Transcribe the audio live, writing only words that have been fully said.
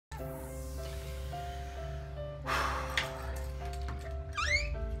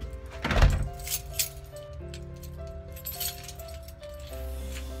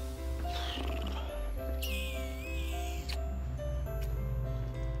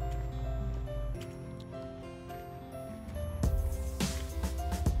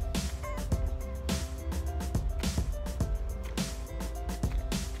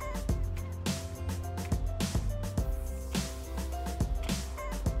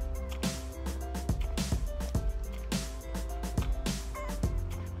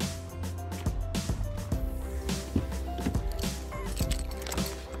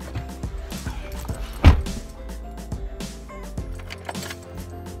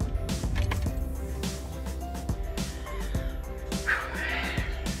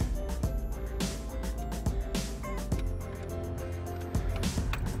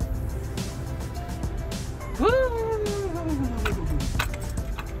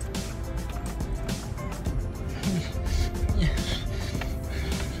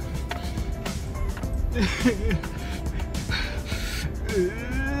Hey,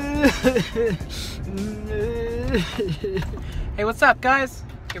 what's up, guys?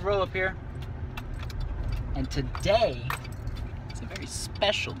 KitRollUp here. And today is a very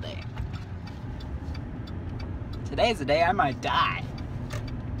special day. Today's the day I might die.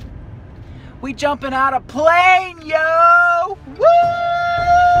 We jumping out of plane, yo! Woo!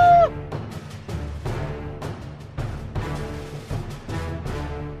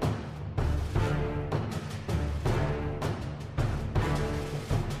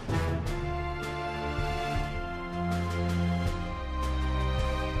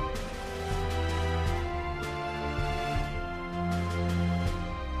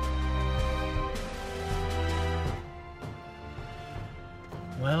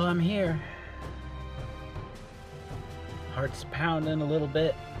 Well, I'm here. Heart's pounding a little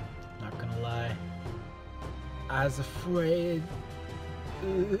bit, not gonna lie. Eyes afraid.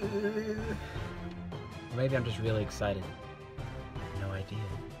 Maybe I'm just really excited. No idea.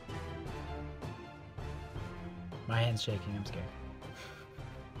 My hand's shaking, I'm scared.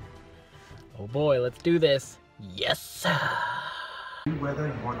 Oh boy, let's do this. Yes! Whether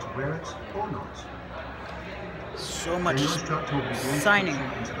you want to wear it or not. So much The instructor will begin signing.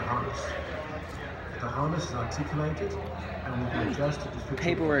 into the harness. The harness is articulated and will be adjusted to fit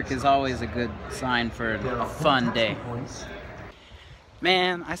Paperwork your is always a good sign for There a are fun day. points.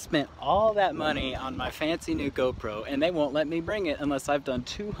 Man, I spent all that money on my fancy new GoPro and they won't let me bring it unless I've done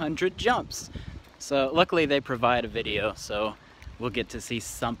 200 jumps. So luckily they provide a video, so we'll get to see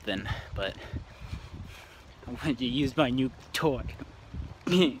something, but I wanted to use my new toy.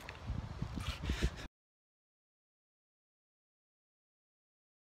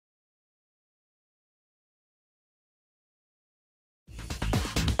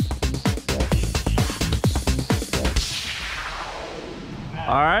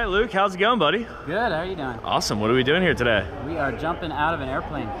 All right, Luke, how's it going, buddy? Good, how are you doing? Awesome. What are we doing here today? We are jumping out of an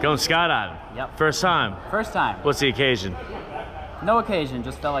airplane. Going skydiving. Yep. First time. First time. What's the occasion? No occasion,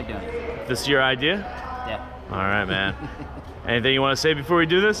 just felt like doing it. This is your idea? Yeah. All right, man. Anything you want to say before we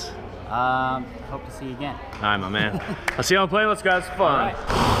do this? Hope to see you again. All right, my man. I'll see you on the plane. Let's go have some fun. All right.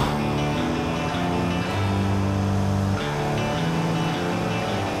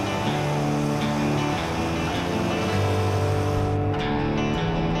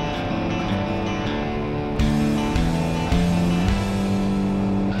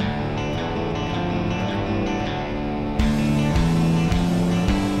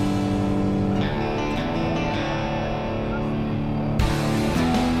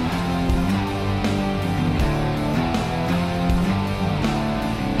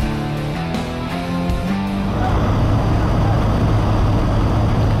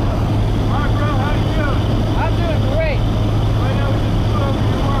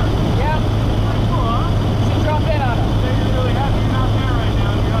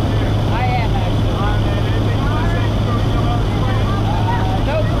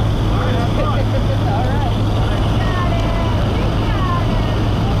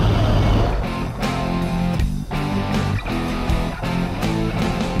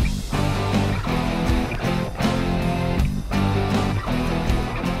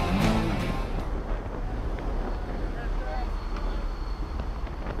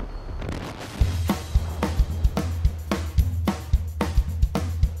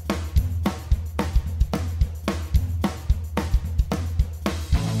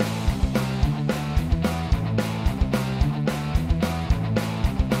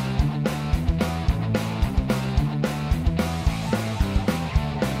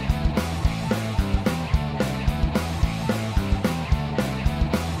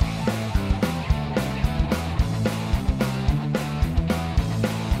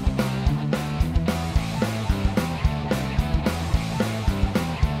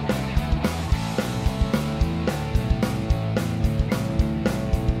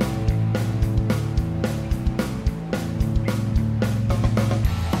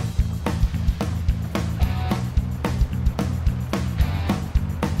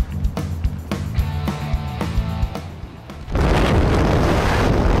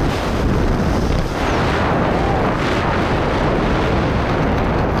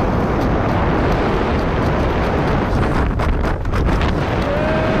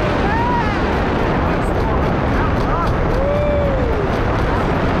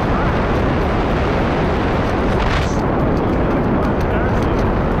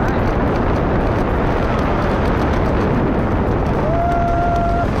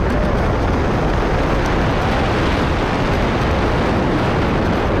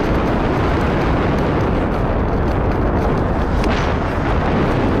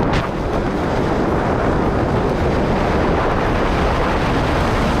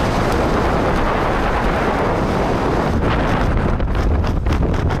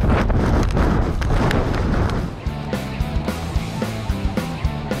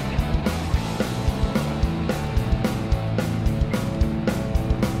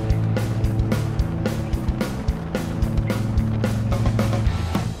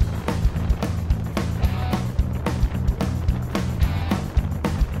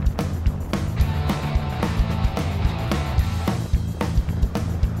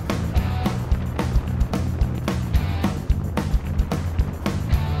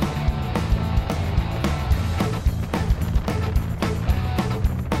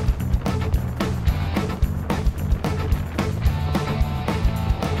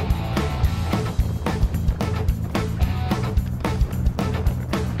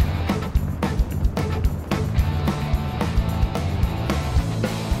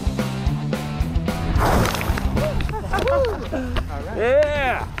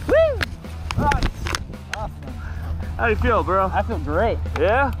 How do you feel, bro? I feel great.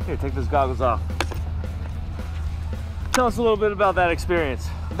 Yeah? Here, take those goggles off. Tell us a little bit about that experience.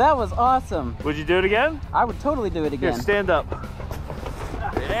 That was awesome. Would you do it again? I would totally do it again. Here, stand up.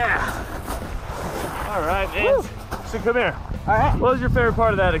 Yeah. All right, man. Woo. So come here. All right. What was your favorite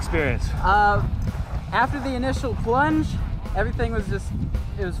part of that experience? After the initial plunge, everything was just,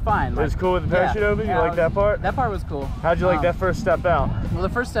 it was fine. It was cool with the parachute open? You like that part? That part was cool. How'd you like that first step out? Well, the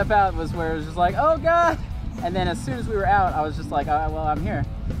first step out was where it was just like, oh God. And then as soon as we were out, I was just like, well, I'm here.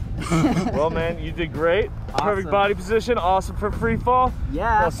 Well, man, you did great. Awesome. Perfect body position, awesome for free fall.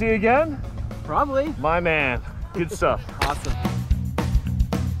 Yeah. I'll see you again. Probably. My man. Good stuff. Awesome.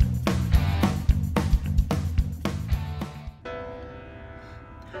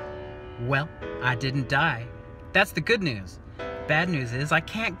 Well, I didn't die. That's the good news. Bad news is I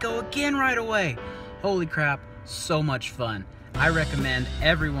can't go again right away. Holy crap, so much fun. I recommend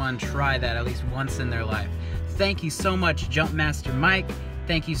everyone try that at least once in their life. Thank you so much, Jumpmaster Mike.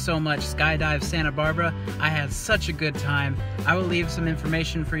 Thank you so much, Skydive Santa Barbara. I had such a good time. I will leave some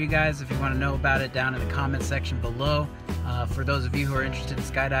information for you guys if you want to know about it down in the comment section below. For those of you who are interested in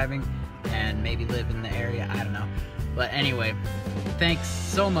skydiving and maybe live in the area, I don't know. But anyway, thanks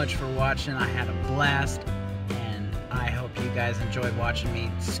so much for watching. I had a blast, and I hope you guys enjoyed watching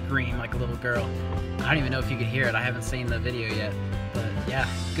me scream like a little girl. I don't even know if you could hear it. I haven't seen the video yet. But yeah,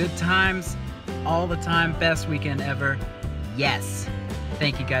 good times all the time. Best weekend ever. Yes.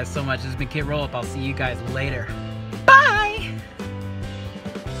 Thank you guys so much. This has been KitRollUp. I'll see you guys later.